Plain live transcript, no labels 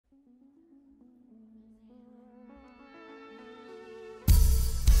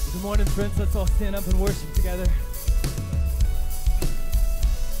Good morning, friends. Let's all stand up and worship together.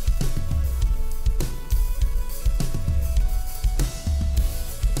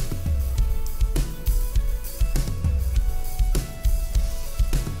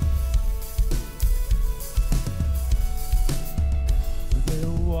 There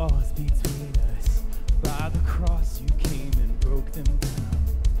were walls between us. By the cross you came and broke them down.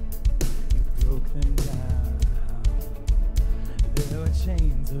 You broke them down. There were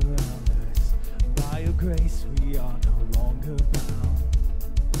chains around us. By your grace we are no longer bound.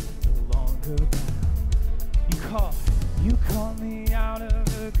 No longer bound. You called me out of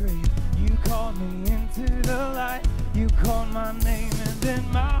the grave. You called me into the light. You called my name and then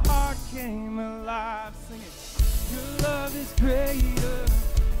my heart came alive. Sing it. Your love is greater.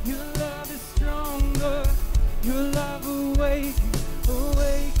 Your love is stronger. Your love awakens,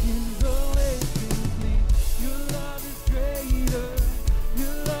 awakens, awakens me. Your love is greater.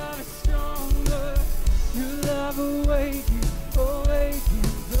 Your love is stronger. Your love awakens,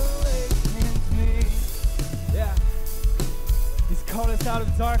 awakens, awakens me. Yeah. He's called us out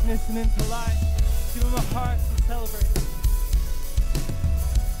of darkness and into light. Give him a heart to celebrate.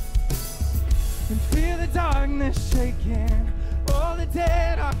 And feel the darkness shaking. All the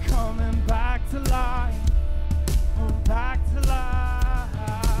dead are coming back to life. Oh, back to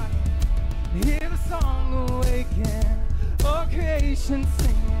life. Hear the song awaken. All creation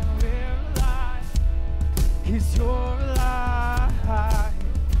singing, we're alive. 'Cause you're alive.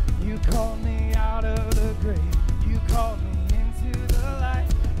 You called me out of the grave. You called me into the light.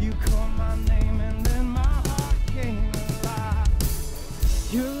 You called my name and then my heart came alive.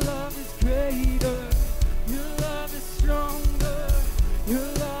 Your love is greater. Your love is stronger. Your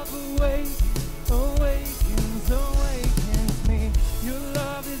love awakens, awakens, awakens me. Your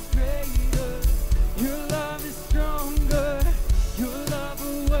love is greater. Your love is stronger. Your love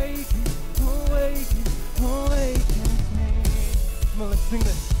awakens, awakens, awakens me. Come on, let's sing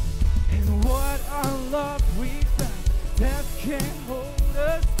this. And what a love we found. Death can't hold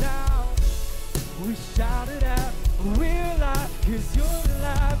us down. We shouted out, we're alive, 'cause you're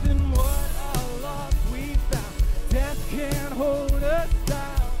alive. And what a love we found. Death can't hold us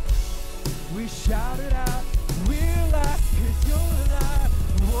down. We shouted out.